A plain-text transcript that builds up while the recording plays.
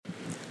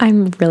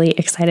I'm really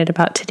excited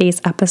about today's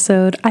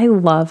episode. I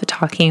love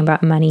talking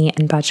about money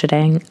and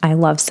budgeting. I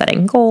love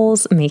setting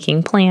goals,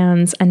 making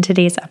plans, and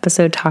today's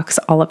episode talks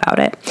all about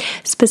it.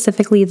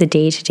 Specifically, the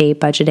day-to-day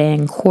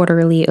budgeting,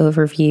 quarterly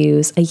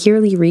overviews, a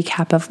yearly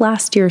recap of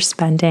last year's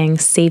spending,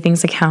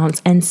 savings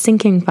accounts, and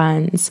sinking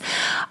funds.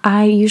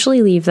 I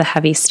usually leave the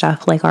heavy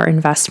stuff like our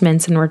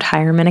investments and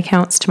retirement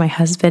accounts to my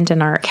husband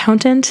and our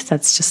accountant.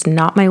 That's just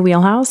not my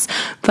wheelhouse.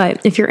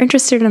 But if you're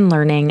interested in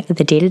learning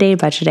the day-to-day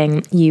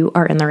budgeting, you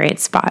are in the right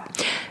spot.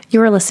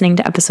 You are listening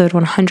to episode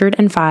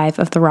 105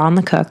 of The Raw and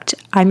the Cooked.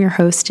 I'm your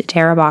host,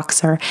 Tara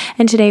Boxer,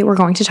 and today we're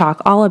going to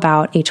talk all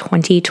about a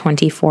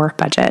 2024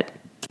 budget.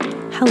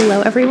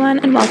 Hello, everyone,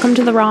 and welcome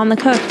to The Raw and the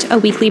Cooked, a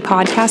weekly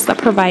podcast that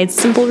provides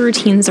simple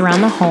routines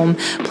around the home,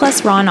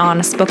 plus raw and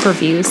honest book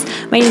reviews.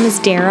 My name is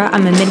Dara.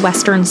 I'm a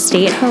Midwestern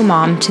stay-at-home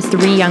mom to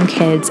 3 young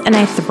kids, and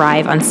I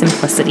thrive on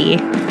simplicity.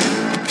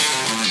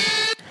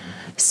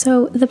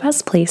 So the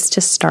best place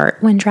to start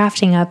when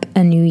drafting up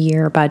a new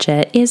year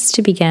budget is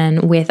to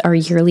begin with our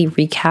yearly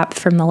recap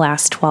from the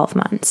last 12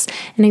 months.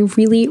 And I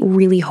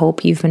really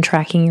hope you've been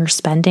tracking your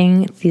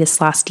spending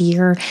this last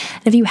year.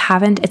 And if you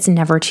haven't, it's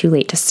never too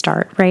late to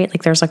start, right?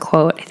 Like there's a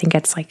quote, I think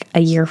it's like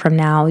a year from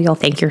now, you'll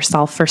thank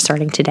yourself for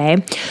starting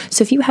today.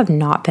 So if you have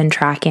not been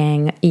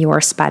tracking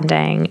your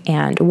spending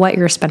and what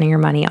you're spending your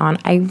money on,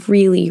 I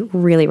really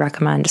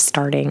recommend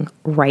starting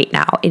right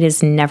now. It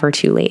is never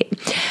too late.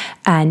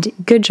 And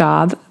good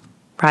job.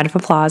 Round of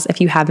applause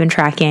if you have been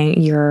tracking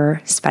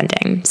your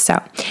spending.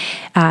 So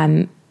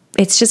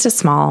it's just a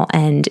small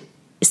and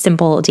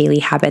simple daily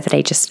habit that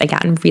I just,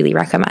 again, really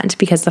recommend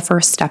because the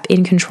first step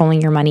in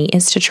controlling your money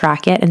is to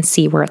track it and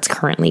see where it's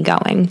currently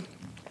going.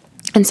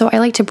 And so I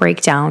like to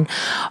break down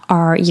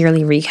our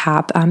yearly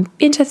recap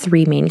into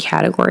 3 main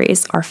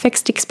categories: our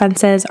fixed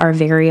expenses, our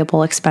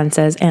variable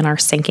expenses, and our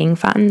sinking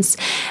funds.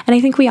 And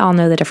I think we all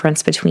know the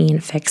difference between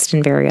fixed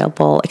and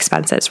variable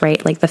expenses,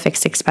 right? Like the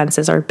fixed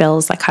expenses are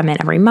bills that come in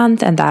every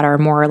month and that are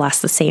more or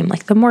less the same,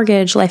 like the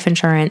mortgage, life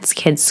insurance,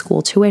 kids'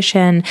 school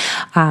tuition,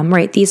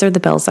 right? These are the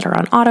bills that are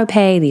on auto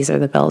pay. These are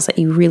the bills that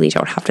you really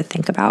don't have to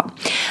think about.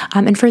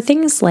 And for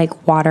things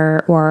like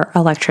water or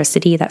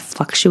electricity that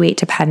fluctuate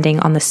depending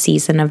on the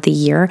season of the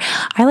year,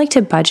 I like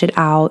to budget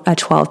out a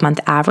 12-month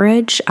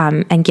average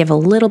and give a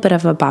little bit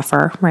of a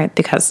buffer, right?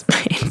 Because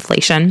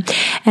inflation,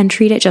 and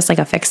treat it just like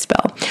a fixed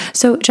bill.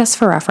 So just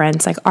for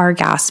reference, like our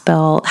gas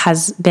bill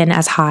has been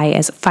as high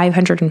as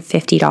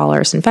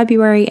 $550 in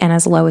February and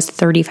as low as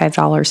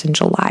 $35 in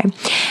July.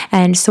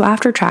 And so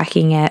after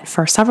tracking it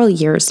for several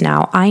years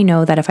now, I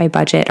know that if I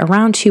budget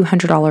around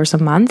 $200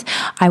 a month,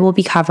 I will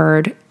be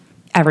covered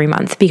every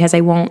month because I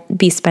won't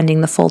be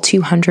spending the full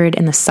 $200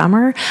 in the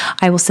summer.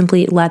 I will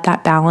simply let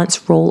that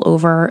balance roll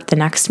over the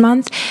next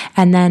month.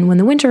 And then when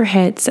the winter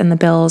hits and the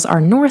bills are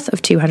north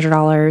of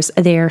 $200,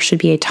 there should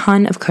be a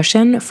ton of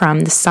cushion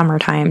from the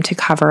summertime to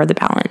cover the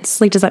balance.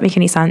 Like, does that make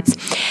any sense?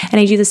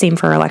 And I do the same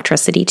for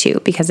electricity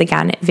too, because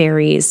again, it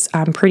varies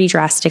pretty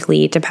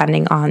drastically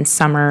depending on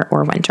summer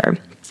or winter.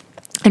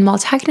 And while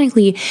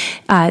technically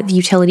the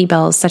utility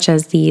bills such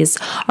as these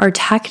are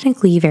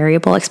technically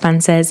variable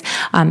expenses,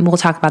 we'll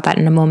talk about that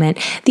in a moment,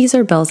 these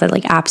are bills that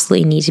like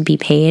absolutely need to be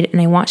paid. And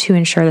I want to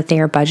ensure that they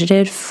are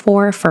budgeted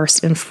for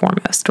first and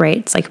foremost, right?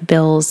 It's like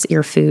bills,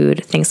 your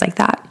food, things like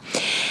that.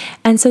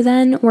 And so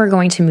then we're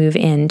going to move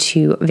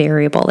into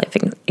variable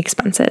living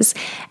expenses.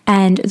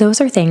 And those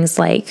are things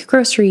like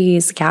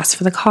groceries, gas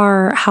for the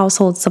car,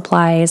 household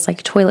supplies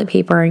like toilet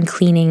paper and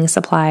cleaning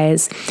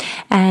supplies.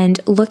 And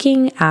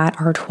looking at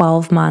our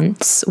 12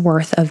 months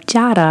worth of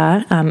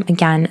data,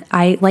 again,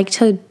 I like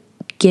to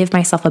give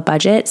myself a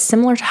budget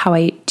similar to how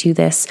I do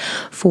this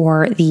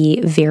for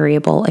the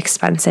variable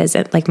expenses,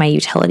 like my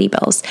utility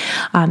bills.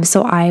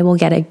 So I will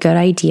get a good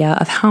idea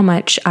of how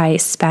much I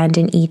spend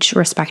in each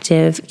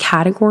respective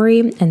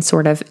category and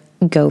sort of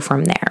go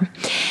from there.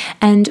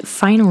 And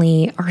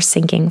finally, our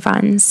sinking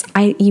funds.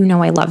 I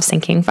love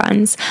sinking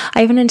funds.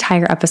 I have an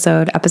entire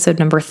episode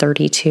number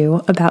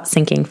 32, about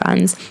sinking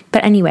funds.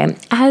 But anyway,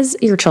 as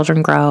your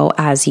children grow,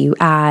 as you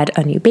add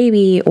a new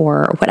baby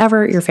or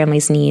whatever your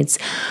family's needs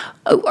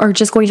are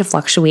just going to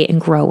fluctuate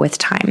and grow with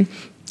time.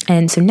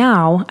 And so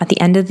now at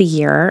the end of the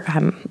year,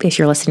 if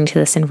you're listening to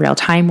this in real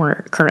time,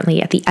 we're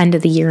currently at the end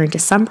of the year in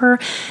December.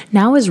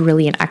 Now is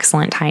really an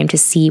excellent time to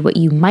see what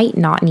you might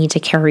not need to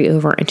carry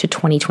over into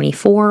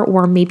 2024,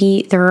 or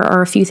maybe there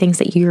are a few things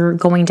that you're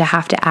going to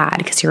have to add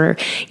because you're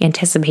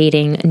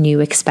anticipating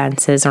new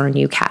expenses or a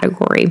new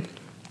category.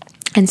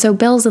 And so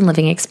bills and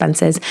living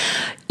expenses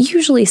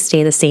usually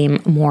stay the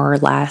same more or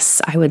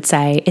less, I would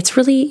say. It's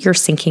really your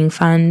sinking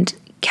fund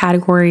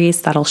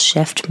categories that'll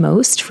shift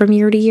most from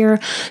year to year.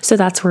 So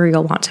that's where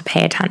you'll want to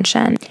pay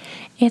attention.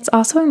 It's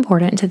also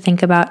important to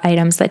think about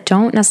items that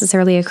don't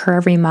necessarily occur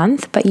every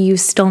month, but you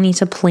still need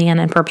to plan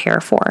and prepare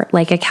for,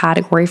 like a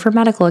category for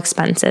medical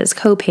expenses,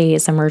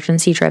 co-pays,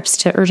 emergency trips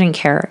to urgent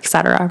care,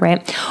 etc.,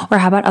 right? Or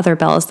how about other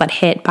bills that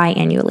hit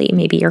biannually?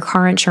 Maybe your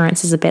car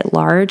insurance is a bit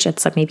large.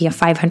 It's like maybe a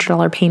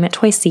 $500 payment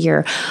twice a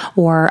year,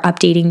 or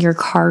updating your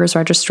car's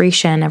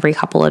registration every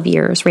couple of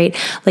years, right?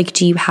 Like,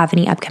 do you have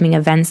any upcoming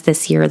events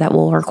this year that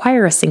will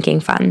require a sinking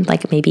fund,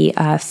 like maybe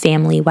a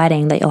family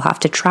wedding that you'll have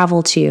to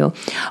travel to,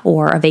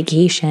 or a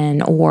vacation,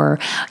 or,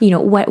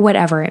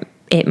 whatever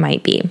it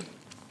might be.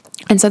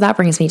 And so that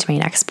brings me to my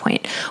next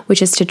point,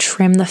 which is to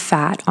trim the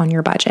fat on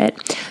your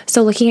budget.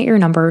 So looking at your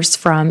numbers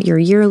from your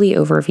yearly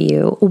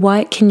overview,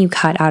 what can you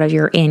cut out of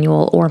your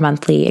annual or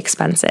monthly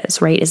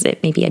expenses, right? Is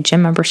it maybe a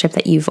gym membership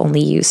that you've only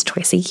used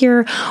twice a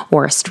year,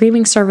 or a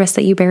streaming service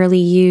that you barely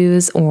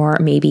use, or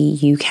maybe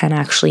you can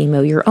actually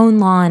mow your own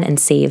lawn and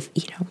save,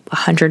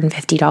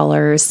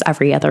 $150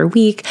 every other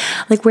week?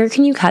 Like, where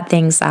can you cut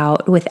things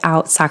out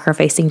without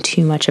sacrificing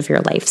too much of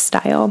your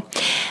lifestyle?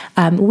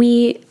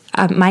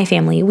 My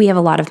family, we have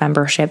a lot of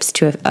memberships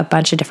to a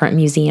bunch of different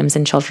museums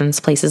and children's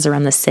places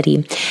around the city.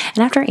 And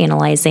after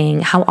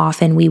analyzing how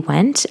often we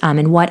went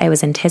and what I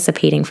was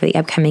anticipating for the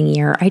upcoming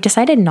year, I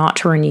decided not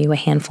to renew a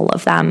handful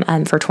of them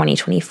for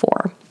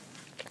 2024.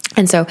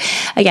 And so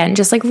again,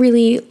 just like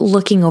really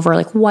looking over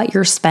like what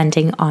you're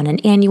spending on an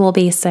annual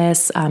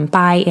basis,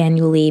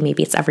 biannually,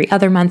 maybe it's every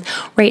other month,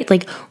 right?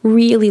 Like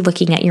really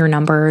looking at your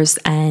numbers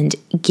and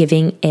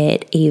giving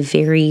it a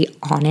very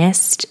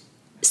honest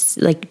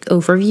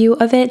overview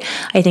of it,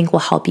 I think will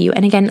help you.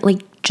 And again,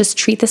 just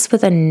treat this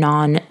with a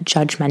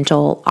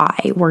non-judgmental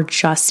eye.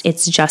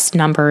 It's just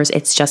numbers.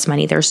 It's just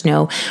money. There's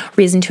no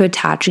reason to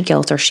attach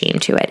guilt or shame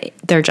to it.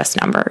 They're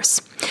just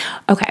numbers.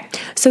 Okay.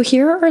 So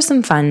here are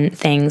some fun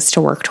things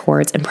to work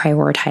towards and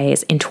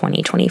prioritize in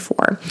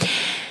 2024.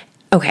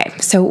 Okay,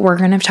 so we're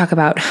going to talk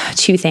about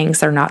two things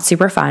that are not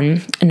super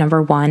fun.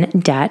 Number one,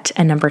 debt,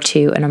 and number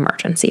two, an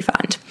emergency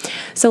fund.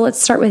 So let's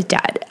start with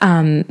debt,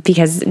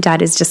 because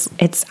debt is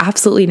it's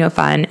absolutely no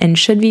fun and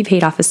should be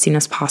paid off as soon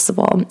as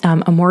possible.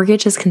 A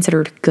mortgage is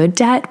considered good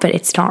debt, but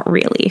it's not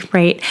really,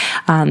 right?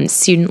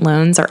 Student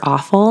loans are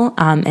awful,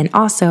 and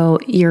also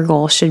your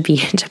goal should be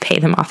to pay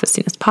them off as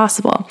soon as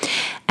possible.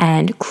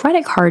 And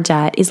credit card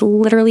debt is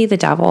literally the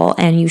devil,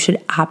 and you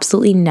should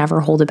absolutely never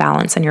hold a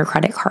balance on your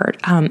credit card.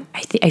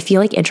 I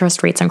feel like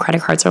interest rates on credit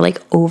cards are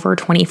like over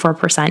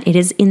 24%. It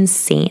is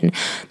insane.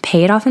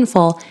 Pay it off in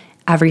full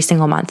every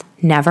single month.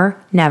 Never,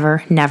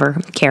 never,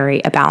 never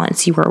carry a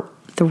balance. You are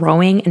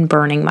throwing and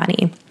burning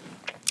money.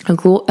 A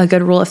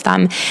good rule of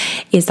thumb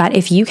is that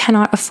if you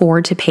cannot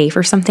afford to pay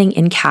for something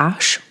in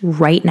cash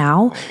right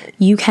now,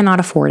 you cannot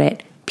afford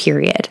it,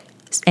 period.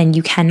 And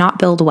you cannot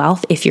build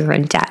wealth if you're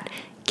in debt.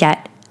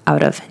 Get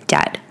out of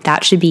debt.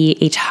 That should be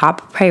a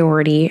top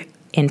priority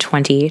in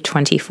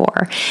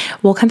 2024.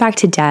 We'll come back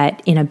to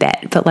debt in a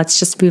bit, but let's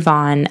just move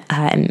on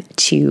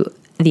to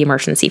the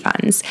emergency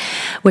funds,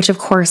 which of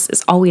course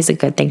is always a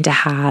good thing to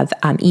have,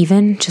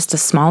 even just a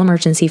small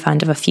emergency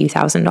fund of a few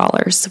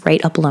 $1,000s, right?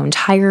 A blown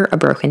tire, a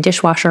broken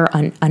dishwasher,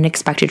 an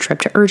unexpected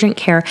trip to urgent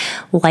care.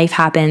 Life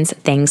happens,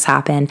 things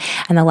happen.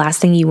 And the last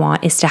thing you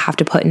want is to have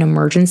to put an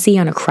emergency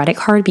on a credit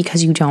card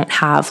because you don't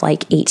have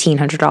like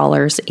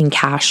 $1,800 in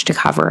cash to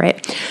cover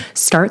it.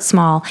 Start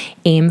small,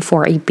 aim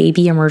for a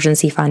baby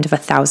emergency fund of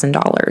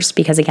 $1,000,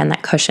 because again,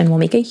 that cushion will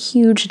make a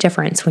huge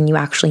difference when you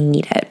actually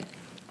need it.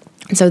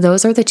 So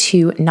those are the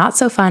two not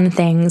so fun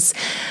things,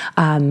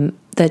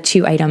 the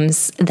two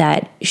items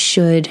that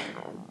should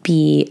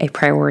be a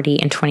priority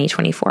in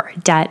 2024,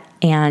 debt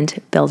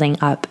and building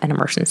up an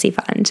emergency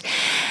fund.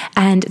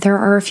 And there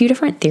are a few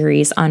different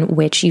theories on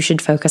which you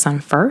should focus on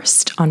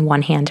first. On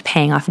one hand,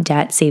 paying off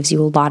debt saves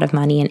you a lot of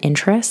money and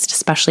interest,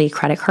 especially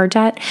credit card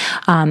debt.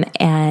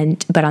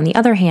 But on the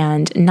other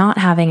hand, not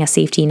having a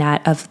safety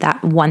net of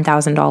that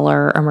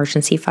 $1,000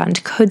 emergency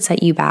fund could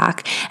set you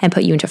back and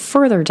put you into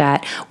further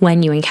debt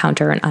when you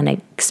encounter an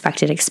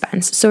unexpected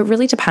expense. So it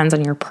really depends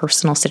on your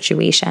personal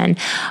situation.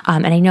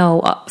 And I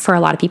know for a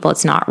lot of people,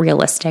 it's not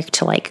realistic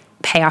to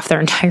pay off their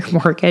entire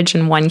mortgage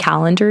in one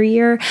calendar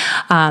year,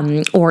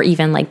 or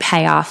even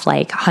pay off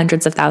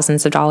hundreds of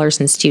thousands of dollars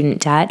in student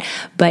debt.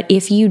 But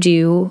if you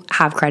do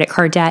have credit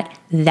card debt,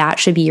 that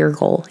should be your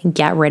goal.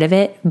 Get rid of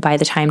it by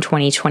the time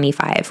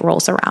 2025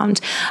 rolls around.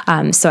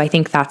 So I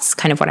think that's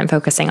kind of what I'm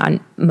focusing on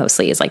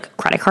mostly is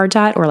credit card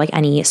debt or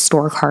any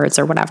store cards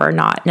or whatever,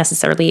 not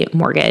necessarily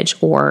mortgage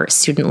or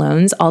student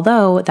loans.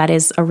 Although that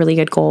is a really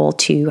good goal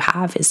to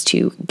have, is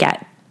to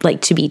get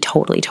to be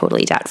totally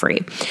debt free.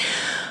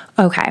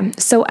 Okay,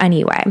 so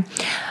anyway,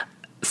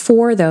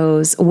 for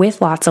those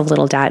with lots of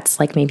little debts,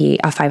 like maybe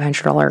a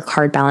 $500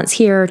 card balance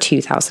here,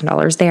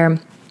 $2,000 there,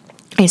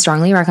 I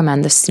strongly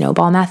recommend the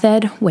snowball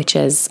method, which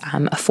is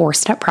a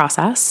 4-step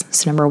process.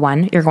 So number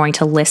 1, you're going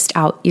to list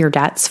out your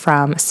debts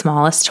from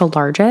smallest to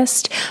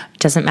largest. It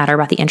doesn't matter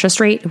about the interest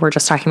rate. We're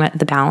just talking about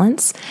the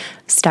balance.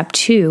 Step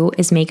 2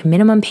 is make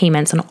minimum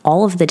payments on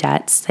all of the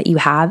debts that you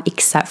have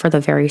except for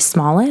the very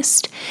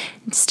smallest.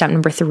 Step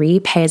number 3,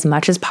 pay as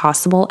much as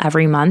possible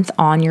every month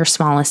on your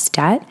smallest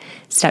debt.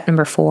 Step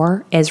number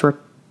 4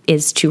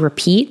 is to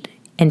repeat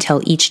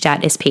until each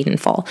debt is paid in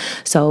full.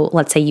 So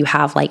let's say you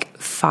have like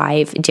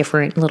 5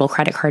 different little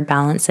credit card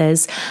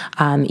balances.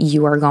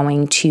 You are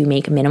going to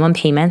make minimum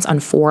payments on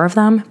 4 of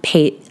them,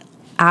 pay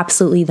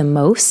absolutely the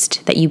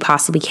most that you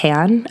possibly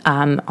can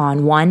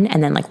on one.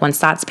 And then like once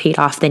that's paid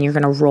off, then you're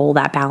going to roll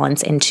that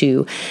balance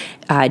into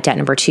debt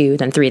number 2,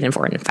 then 3, then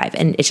 4, and 5.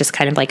 And it's just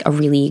kind of like a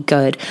really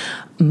good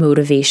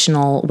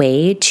motivational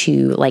way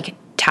to like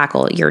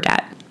tackle your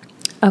debt.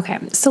 Okay,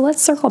 so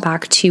let's circle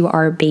back to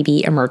our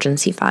baby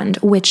emergency fund,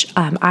 which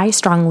I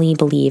strongly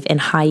believe in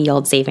high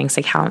yield savings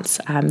accounts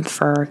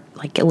for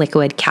like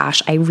liquid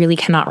cash. I really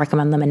cannot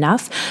recommend them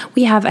enough.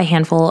 We have a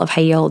handful of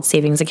high yield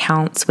savings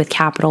accounts with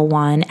Capital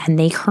One, and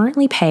they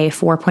currently pay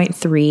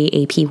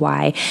 4.3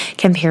 APY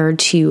compared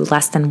to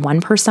less than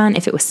 1%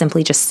 if it was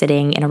simply just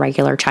sitting in a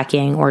regular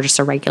checking or just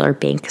a regular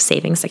bank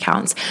savings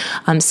accounts.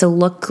 So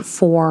look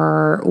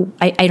for,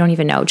 I don't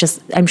even know,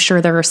 just I'm sure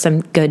there are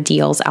some good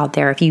deals out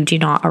there. If you do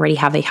not already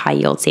have a high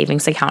yield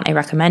savings account, I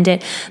recommend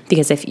it,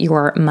 because if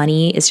your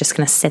money is just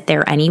going to sit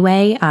there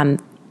anyway,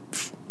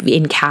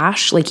 in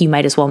cash, like you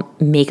might as well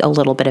make a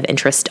little bit of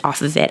interest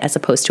off of it as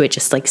opposed to it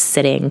just like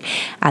sitting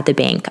at the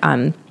bank.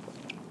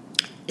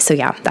 So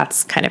yeah,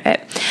 that's kind of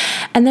it.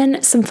 And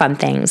then some fun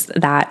things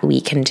that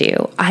we can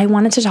do. I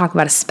wanted to talk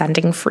about a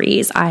spending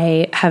freeze.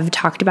 I have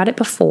talked about it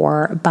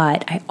before,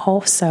 but I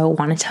also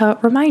wanted to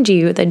remind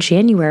you that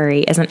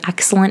January is an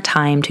excellent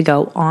time to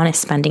go on a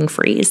spending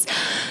freeze.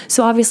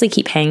 So obviously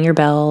keep paying your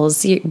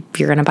bills. You're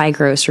going to buy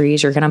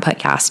groceries. You're going to put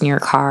gas in your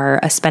car.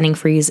 A spending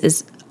freeze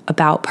is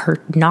about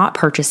not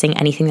purchasing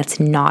anything that's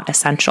not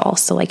essential.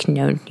 So like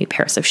no new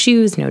pairs of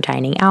shoes, no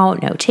dining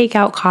out, no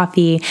takeout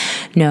coffee,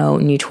 no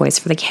new toys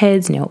for the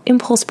kids, no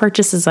impulse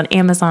purchases on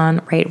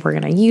Amazon, right? We're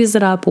going to use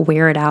it up,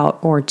 wear it out,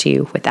 or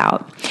do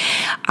without.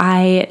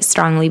 I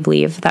strongly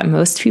believe that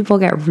most people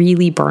get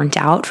really burnt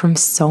out from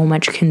so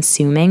much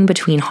consuming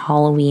between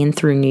Halloween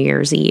through New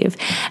Year's Eve.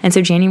 And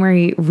so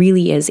January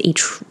really is a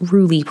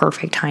truly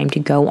perfect time to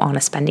go on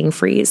a spending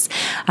freeze.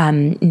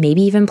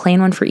 Maybe even plan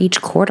one for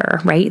each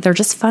quarter, right? They're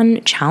just fun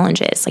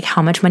challenges. Like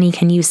how much money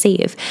can you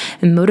save?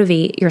 And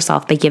motivate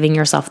yourself by giving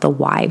yourself the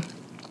why.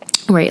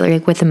 Right?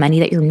 Like with the money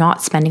that you're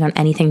not spending on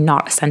anything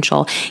not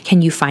essential,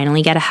 can you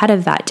finally get ahead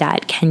of that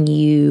debt? Can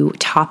you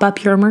top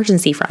up your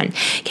emergency fund?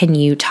 Can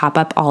you top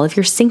up all of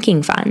your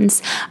sinking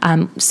funds?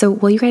 So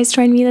will you guys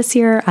join me this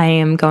year? I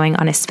am going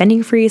on a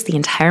spending freeze the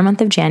entire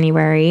month of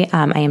January.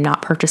 I am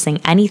not purchasing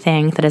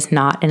anything that is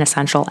not an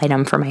essential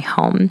item for my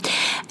home.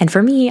 And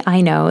for me,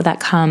 I know that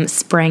come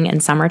spring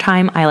and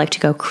summertime, I like to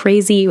go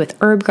crazy with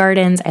herb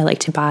gardens. I like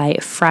to buy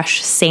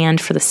fresh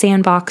sand for the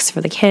sandbox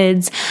for the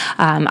kids.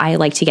 I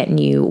like to get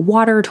new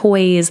water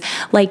toys,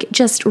 like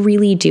just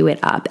really do it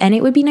up. And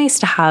it would be nice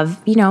to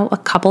have, a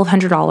couple of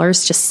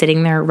 $100s just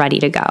sitting there ready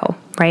to go,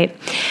 right?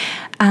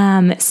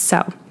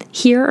 So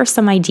here are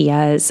some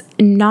ideas,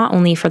 not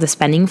only for the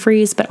spending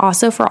freeze, but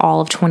also for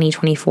all of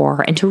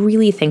 2024, and to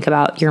really think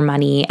about your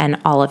money and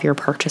all of your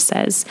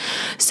purchases.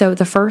 So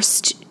the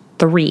first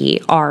 3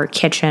 are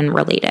kitchen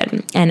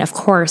related. And of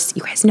course,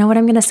 you guys know what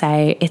I'm going to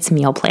say. It's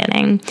meal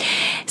planning.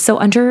 So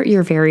under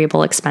your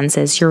variable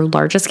expenses, your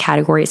largest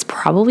category is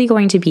probably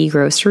going to be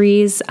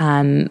groceries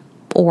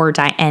or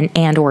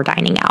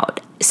dining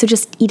out. So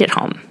just eat at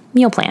home.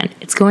 Meal plan.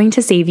 It's going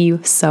to save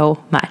you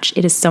so much.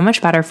 It is so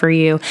much better for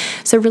you.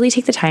 So really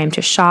take the time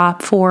to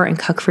shop for and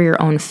cook for your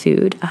own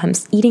food.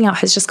 Eating out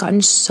has just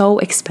gotten so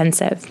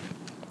expensive.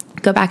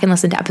 Go back and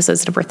listen to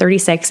episodes number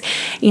 36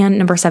 and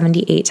number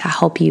 78 to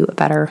help you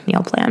better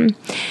meal plan.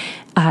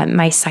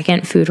 My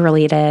second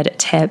food-related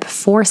tip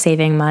for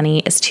saving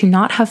money is to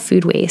not have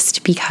food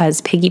waste,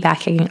 because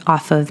piggybacking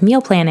off of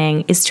meal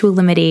planning is to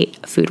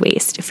eliminate food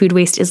waste. Food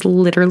waste is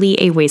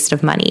literally a waste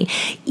of money.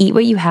 Eat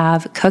what you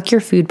have, cook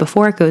your food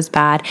before it goes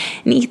bad,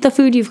 and eat the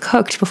food you've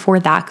cooked before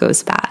that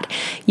goes bad.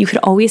 You could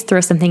always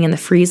throw something in the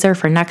freezer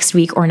for next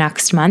week or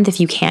next month if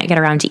you can't get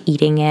around to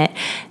eating it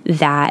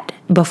that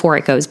before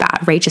it goes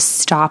bad, right? Just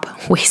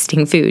stop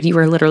wasting food. You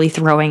are literally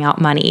throwing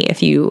out money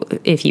if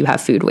you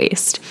have food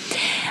waste.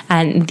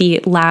 And the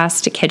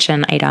last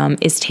kitchen item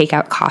is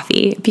takeout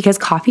coffee, because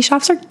coffee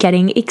shops are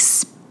getting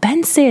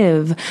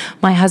expensive.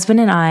 My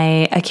husband and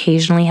I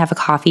occasionally have a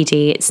coffee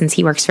date since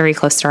he works very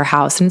close to our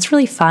house, and it's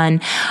really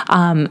fun.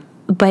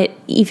 But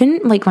even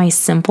like my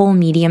simple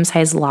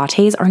medium-sized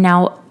lattes are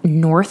now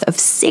north of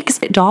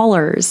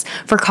 $6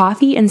 for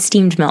coffee and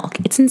steamed milk.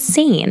 It's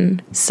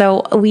insane.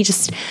 So we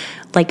just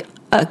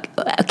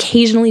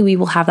occasionally we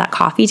will have that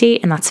coffee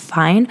date, and that's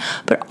fine.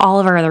 But all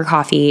of our other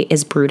coffee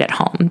is brewed at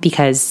home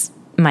because,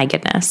 my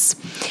goodness.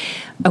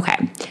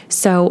 Okay,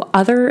 so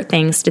other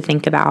things to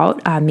think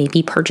about,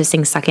 maybe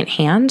purchasing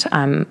secondhand.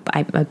 I'm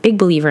a big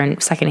believer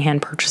in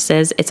secondhand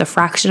purchases. It's a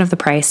fraction of the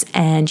price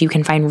and you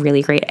can find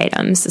really great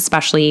items,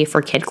 especially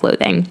for kid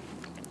clothing.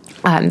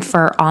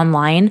 For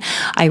online,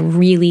 I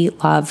really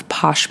love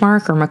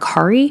Poshmark or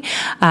Mercari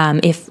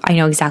if I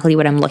know exactly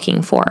what I'm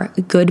looking for.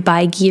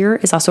 Goodbye Gear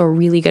is also a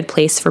really good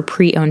place for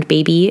pre-owned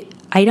baby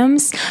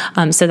items.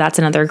 So that's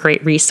another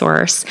great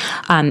resource.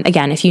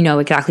 Again, if you know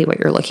exactly what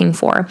you're looking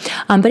for.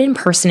 But in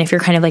person, if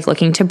you're kind of like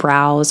looking to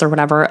browse or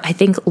whatever, I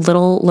think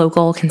little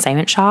local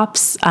consignment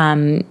shops,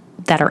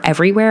 that are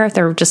everywhere.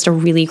 They're just a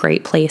really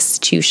great place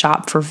to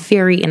shop for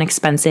very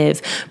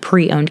inexpensive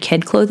pre-owned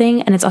kid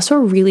clothing. And it's also a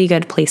really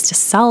good place to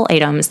sell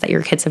items that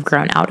your kids have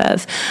grown out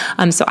of.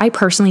 So I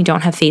personally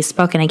don't have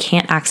Facebook and I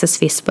can't access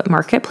Facebook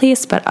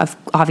Marketplace, but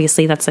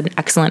obviously that's an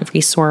excellent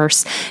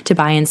resource to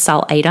buy and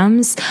sell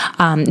items.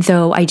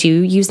 Though I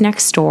do use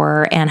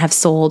Nextdoor and have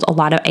sold a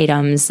lot of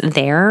items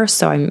there.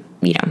 So I'm,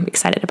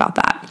 excited about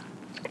that.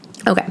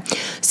 Okay,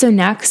 so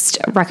next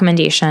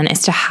recommendation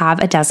is to have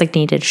a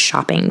designated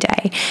shopping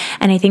day.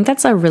 And I think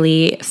that's a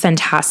really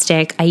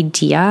fantastic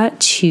idea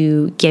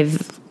to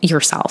give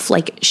yourself.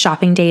 Like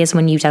shopping day is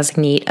when you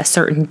designate a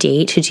certain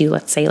date to do,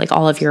 let's say, like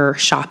all of your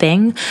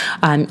shopping,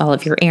 all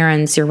of your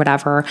errands or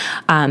whatever.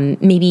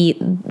 Maybe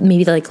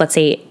like, let's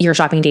say your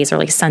shopping days are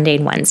like Sunday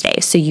and Wednesday.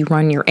 So you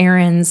run your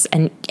errands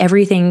and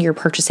everything you're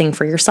purchasing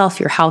for yourself,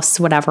 your house,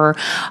 whatever,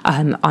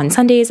 on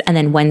Sundays. And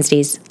then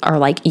Wednesdays are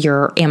like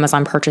your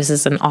Amazon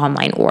purchases and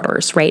online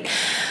orders, right?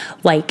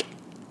 Like,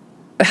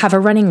 have a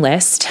running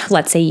list.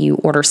 Let's say you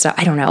order stuff.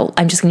 I don't know.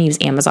 I'm just going to use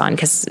Amazon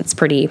because it's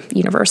pretty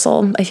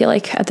universal, I feel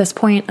like, at this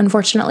point,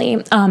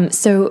 unfortunately.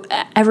 So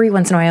every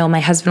once in a while, my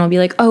husband will be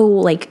like, oh,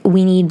 like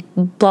we need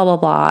blah, blah,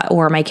 blah.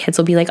 Or my kids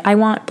will be like, I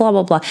want blah,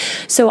 blah, blah.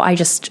 So I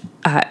just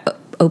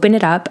open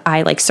it up.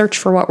 I like search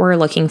for what we're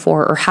looking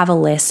for or have a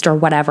list or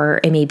whatever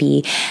it may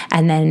be.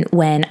 And then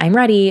when I'm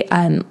ready,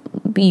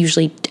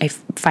 usually I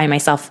find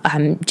myself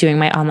doing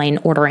my online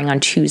ordering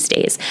on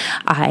Tuesdays.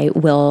 I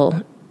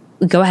will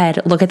go ahead,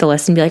 look at the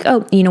list and be like,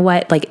 oh, you know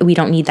what? Like, we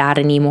don't need that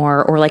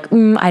anymore. Or like,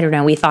 I don't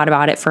know. We thought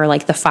about it for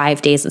like the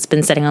 5 days it's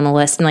been sitting on the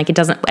list. And like,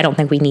 I don't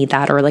think we need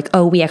that. Or like,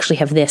 oh, we actually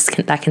have this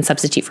that can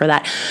substitute for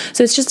that.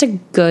 So it's just a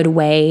good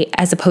way,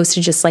 as opposed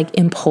to just like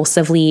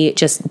impulsively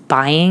just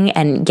buying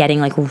and getting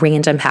like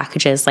random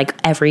packages like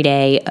every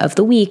day of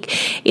the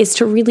week, is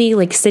to really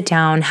like sit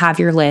down, have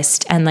your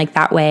list. And like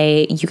that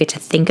way you get to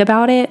think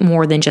about it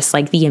more than just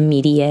like the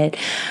immediate,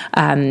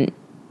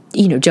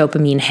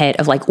 dopamine hit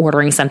of like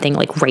ordering something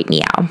like right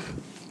now.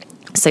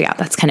 So yeah,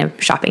 that's kind of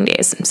shopping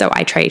days. So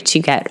I try to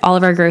get all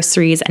of our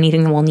groceries,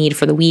 anything that we'll need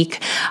for the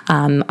week,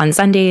 on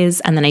Sundays.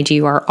 And then I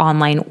do our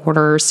online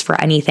orders for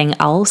anything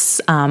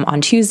else,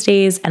 on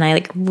Tuesdays. And I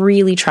like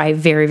really try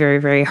very, very,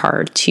 very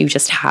hard to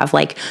just have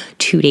like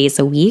 2 days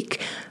a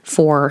week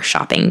for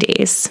shopping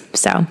days.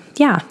 So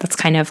yeah, that's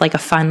kind of like a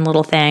fun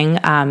little thing.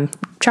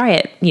 Try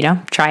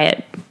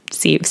it,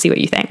 see what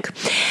you think.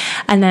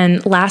 And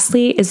then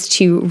lastly is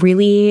to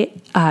really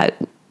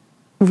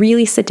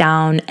sit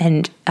down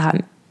and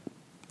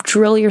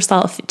drill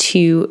yourself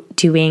to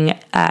doing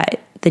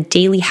the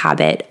daily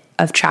habit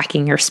of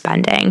tracking your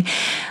spending.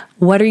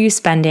 What are you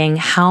spending?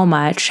 How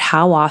much?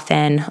 How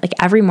often? Like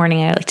every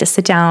morning, I like to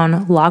sit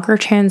down, log our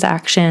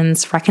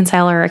transactions,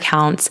 reconcile our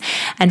accounts.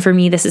 And for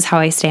me, this is how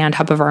I stay on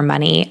top of our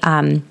money.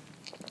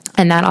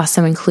 And that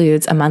also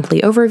includes a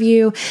monthly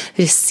overview,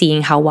 just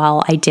seeing how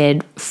well I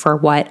did for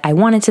what I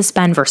wanted to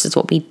spend versus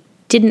what we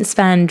didn't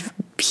spend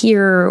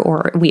here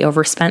or we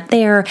overspent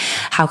there.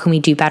 How can we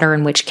do better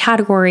in which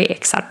category,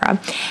 etc.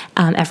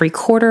 Every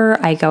quarter,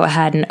 I go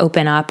ahead and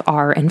open up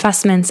our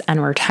investments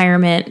and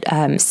retirement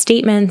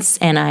statements,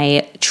 and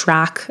I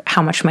track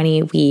how much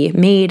money we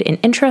made in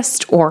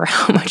interest or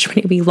how much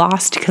money we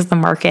lost because the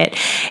market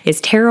is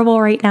terrible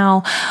right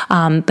now.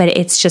 But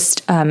it's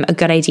just a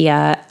good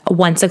idea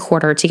once a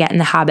quarter to get in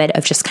the habit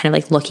of just kind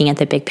of like looking at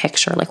the big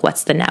picture, like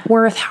what's the net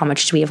worth, how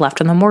much do we have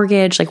left on the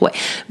mortgage, like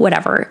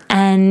whatever.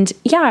 And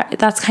yeah,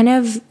 that's kind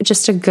of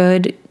just a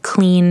good,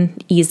 clean,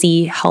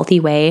 easy, healthy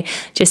way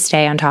to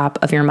stay on top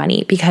of your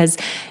money. Because,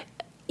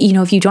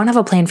 if you don't have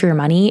a plan for your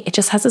money, it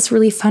just has this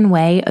really fun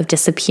way of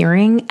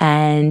disappearing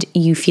and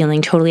you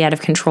feeling totally out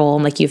of control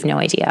and like you have no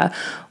idea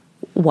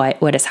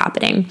what is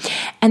happening.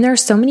 And there are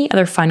so many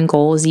other fun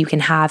goals you can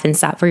have and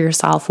set for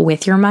yourself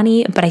with your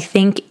money. But I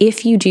think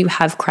if you do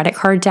have credit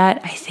card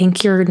debt, I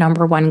think your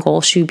number one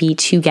goal should be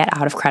to get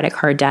out of credit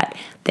card debt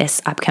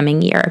this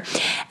upcoming year.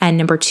 And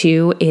number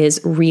two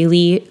is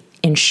really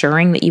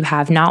ensuring that you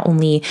have not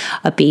only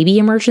a baby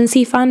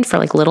emergency fund for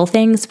like little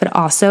things, but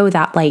also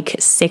that like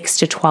 6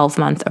 to 12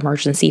 month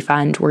emergency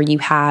fund where you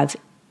have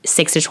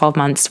 6 to 12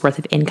 months worth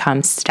of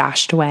income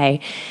stashed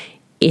away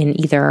in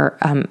either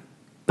a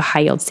high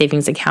yield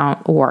savings account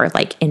or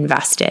like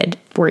invested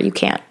where you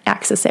can't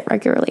access it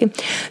regularly.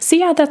 So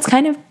yeah, that's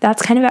kind of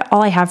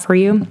all I have for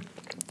you.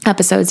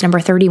 Episodes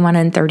number 31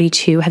 and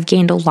 32 have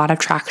gained a lot of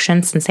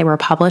traction since they were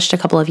published a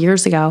couple of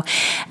years ago,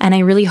 and I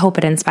really hope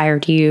it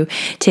inspired you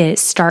to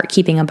start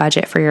keeping a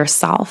budget for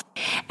yourself.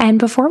 And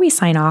before we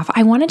sign off,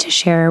 I wanted to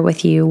share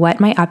with you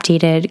what my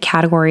updated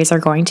categories are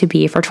going to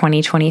be for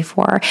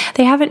 2024.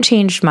 They haven't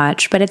changed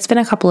much, but it's been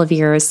a couple of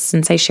years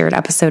since I shared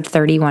episode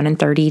 31 and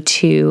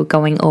 32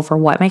 going over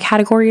what my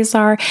categories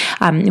are.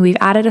 We've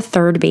added a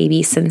third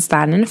baby since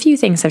then, and a few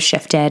things have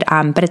shifted,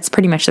 but it's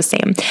pretty much the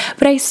same.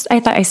 But I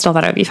still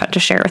thought it would be fun to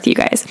share with you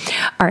guys.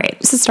 All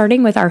right, so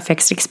starting with our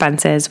fixed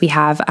expenses, we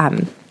have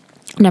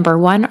number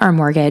 1, our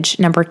mortgage.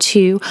 Number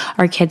 2,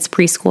 our kids'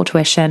 preschool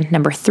tuition.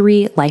 Number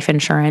 3, life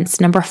insurance.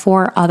 Number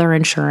 4, other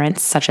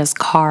insurance, such as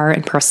car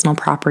and personal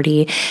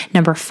property.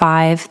 Number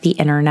 5, the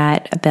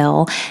internet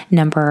bill.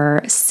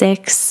 Number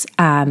 6,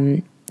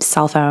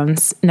 cell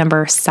phones.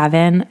 Number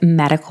 7,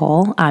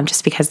 medical,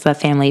 just because the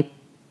family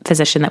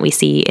physician that we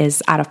see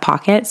is out of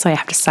pocket. So I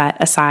have to set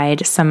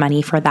aside some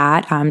money for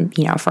that,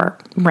 for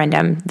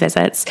random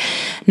visits.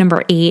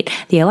 Number 8,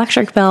 the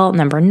electric bill.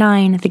 Number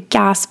 9, the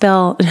gas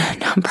bill.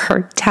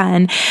 Number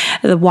 10,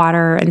 the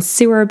water and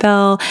sewer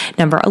bill.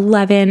 Number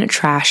 11,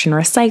 trash and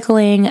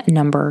recycling.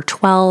 Number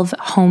 12,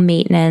 home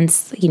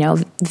maintenance,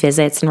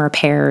 visits and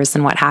repairs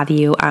and what have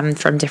you,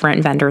 from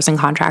different vendors and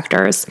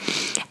contractors.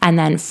 And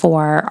then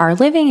for our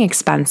living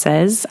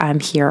expenses,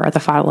 here are the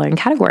following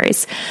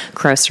categories.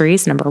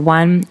 Groceries, number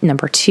 1.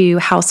 Number 2,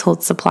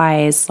 household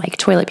supplies like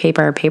toilet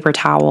paper, paper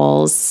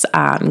towels,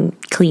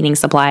 cleaning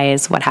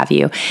supplies, what have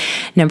you.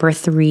 Number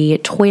 3,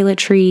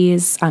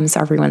 toiletries, so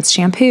everyone's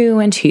shampoo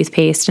and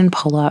toothpaste and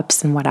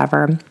pull-ups and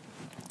whatever.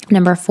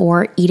 Number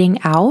 4, eating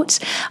out,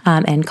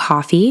 and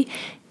coffee.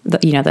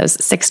 Those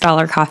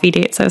 $6 coffee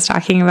dates I was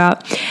talking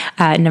about.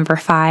 Number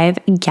 5,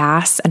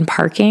 gas and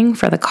parking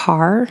for the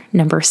car.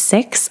 Number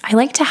 6, I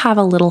like to have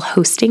a little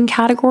hosting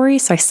category.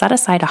 So I set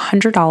aside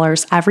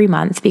 $100 every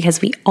month because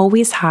we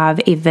always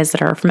have a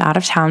visitor from out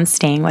of town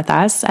staying with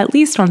us at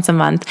least once a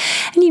month.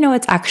 And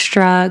it's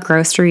extra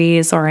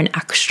groceries or an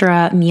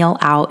extra meal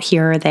out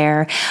here or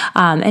there.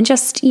 And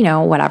just,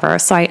 whatever.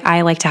 So I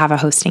like to have a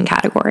hosting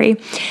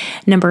category.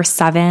 Number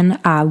 7,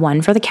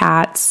 one for the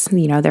cats,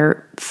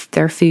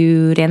 their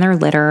food and their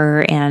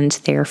litter and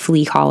their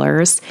flea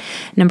collars.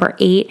 Number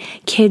 8,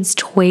 kids'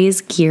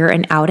 toys, gear,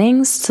 and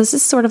outings. So this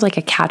is sort of like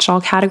a catch-all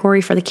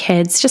category for the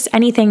kids, just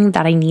anything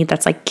that I need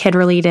that's like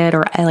kid-related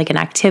or like an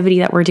activity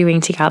that we're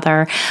doing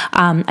together.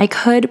 I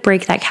could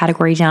break that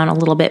category down a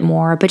little bit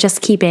more, but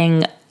just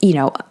keeping,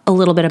 a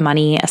little bit of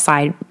money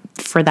aside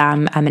for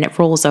them, and it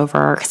rolls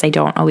over because I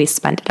don't always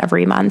spend it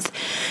every month.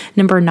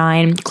 Number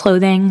 9,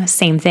 clothing,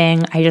 same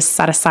thing. I just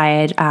set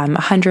aside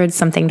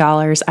 $100-something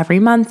every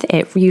month.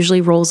 It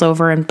usually rolls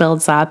over and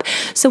builds up.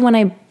 So when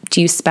I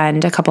do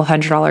spend a couple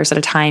 $100 at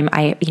a time,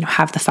 I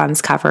have the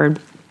funds covered.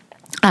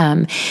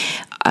 I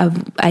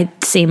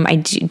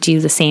do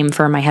the same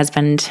for my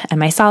husband and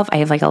myself. I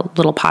have like a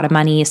little pot of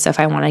money. So if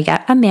I want to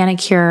get a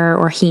manicure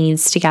or he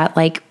needs to get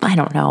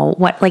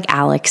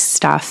Alex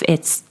stuff,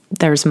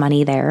 there's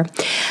money there.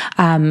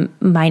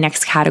 My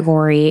next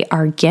category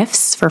are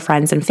gifts for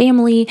friends and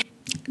family.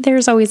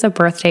 There's always a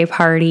birthday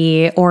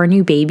party or a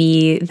new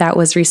baby that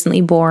was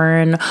recently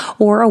born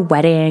or a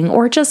wedding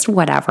or just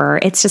whatever.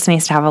 It's just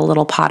nice to have a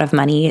little pot of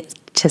money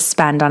to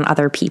spend on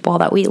other people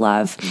that we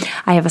love.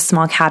 I have a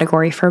small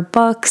category for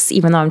books,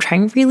 even though I'm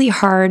trying really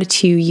hard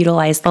to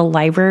utilize the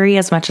library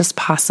as much as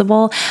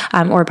possible,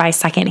 or buy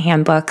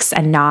secondhand books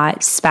and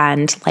not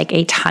spend like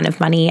a ton of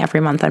money every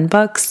month on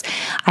books.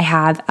 I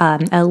have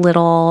a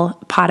little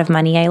pot of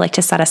money I like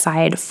to set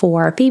aside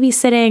for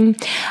babysitting,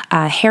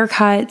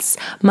 haircuts,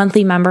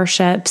 monthly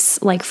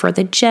memberships, like for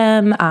the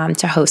gym,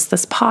 to host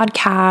this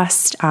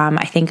podcast.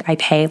 I think I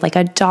pay like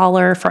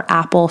 $1 for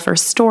Apple for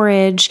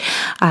storage,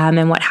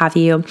 and what have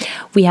you.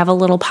 We have a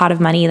little pot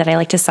of money that I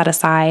like to set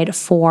aside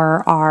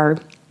for our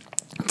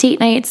date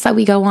nights that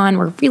we go on.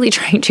 We're really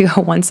trying to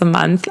go once a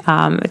month.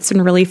 It's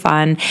been really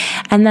fun.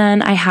 And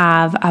then I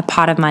have a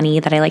pot of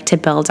money that I like to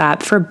build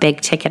up for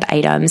big ticket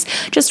items,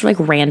 just like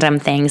random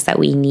things that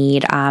we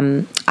need.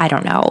 I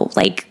don't know,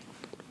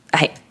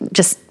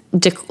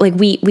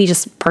 we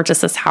just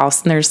purchased this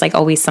house and there's like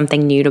always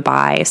something new to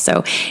buy.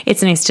 So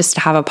it's nice just to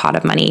have a pot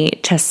of money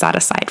to set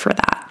aside for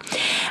that.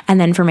 And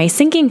then for my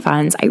sinking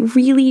funds, I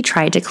really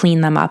tried to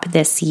clean them up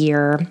this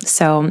year.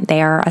 So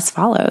they are as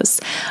follows: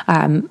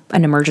 an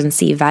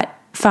emergency vet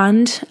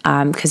fund,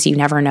 because you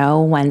never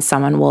know when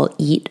someone will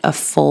eat a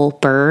full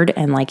bird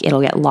and like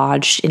it'll get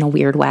lodged in a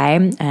weird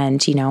way.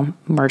 And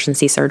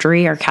emergency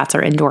surgery, our cats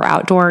are indoor,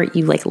 outdoor.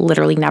 You like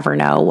literally never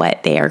know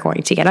what they are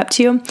going to get up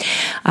to.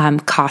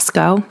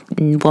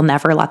 Costco, we'll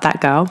never let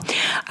that go.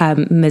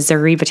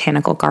 Missouri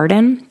Botanical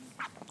Garden.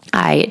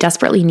 I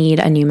desperately need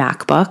a new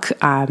MacBook.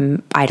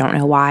 I don't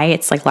know why.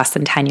 It's like less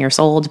than 10 years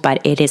old,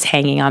 but it is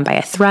hanging on by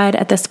a thread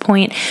at this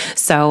point.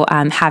 So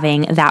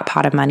having that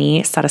pot of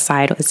money set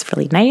aside was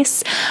really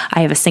nice.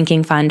 I have a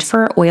sinking fund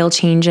for oil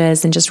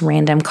changes and just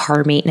random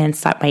car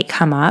maintenance that might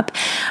come up.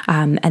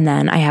 And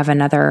then I have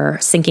another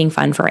sinking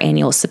fund for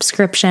annual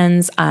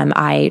subscriptions.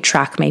 I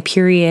track my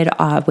period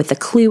with the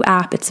Clue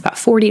app. It's about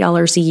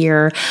 $40 a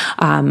year.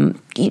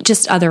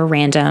 Just other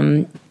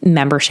random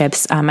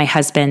memberships. My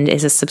husband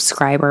is a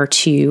subscriber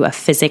to a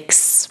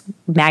physics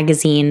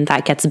magazine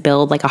that gets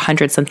billed like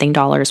 $100-something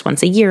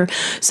once a year.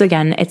 So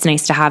again, it's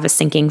nice to have a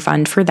sinking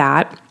fund for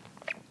that.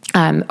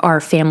 Our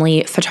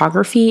family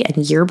photography and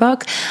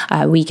yearbook.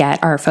 We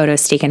get our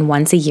photos taken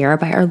once a year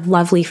by our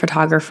lovely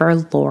photographer,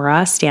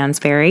 Laura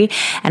Stansberry.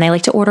 And I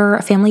like to order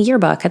a family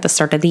yearbook at the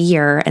start of the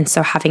year. And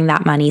so having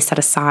that money set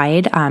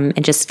aside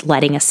and just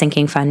letting a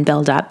sinking fund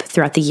build up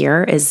throughout the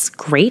year is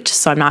great.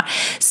 So I'm not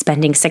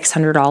spending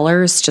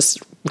 $600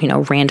 just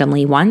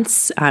randomly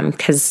once,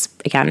 because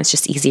again, it's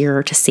just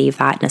easier to save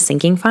that in a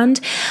sinking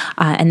fund.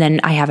 And then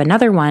I have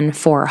another one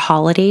for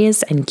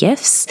holidays and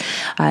gifts.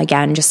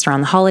 Again, just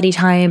around the holiday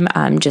time,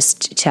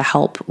 just to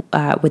help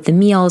with the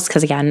meals,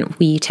 because again,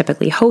 we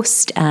typically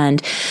host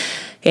and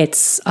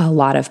it's a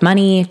lot of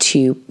money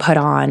to put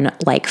on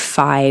like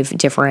 5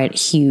 different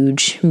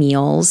huge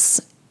meals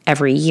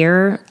every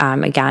year.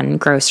 Again,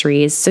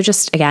 groceries. So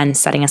just, again,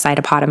 setting aside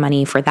a pot of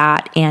money for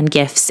that and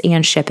gifts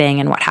and shipping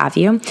and what have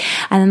you. And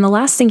then the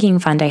last sinking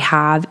fund I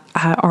have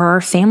are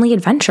family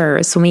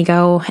adventures, when we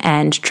go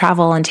and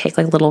travel and take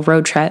like little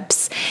road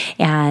trips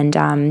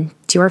and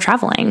do our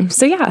traveling.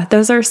 So yeah,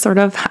 those are sort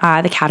of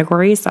the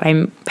categories that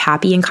I'm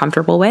happy and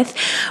comfortable with.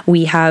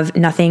 We have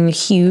nothing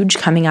huge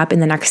coming up in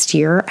the next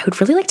year. I would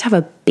really like to have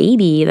a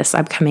baby this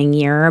upcoming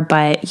year,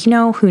 but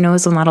who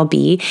knows when that'll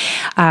be.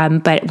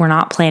 But we're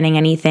not planning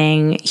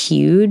anything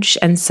huge.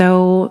 And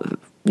so,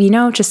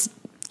 just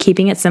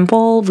keeping it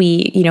simple.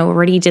 We,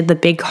 already did the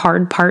big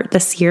hard part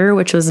this year,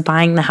 which was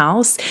buying the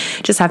house.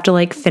 Just have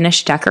to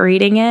finish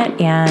decorating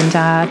it. And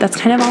that's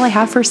kind of all I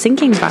have for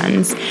sinking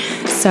funds.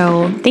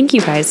 So thank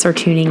you guys for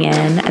tuning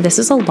in. This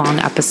is a long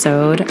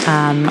episode.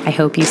 I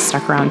hope you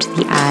stuck around to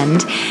the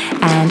end,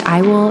 and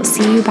I will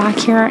see you back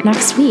here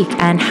next week,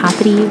 and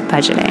happy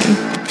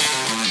budgeting.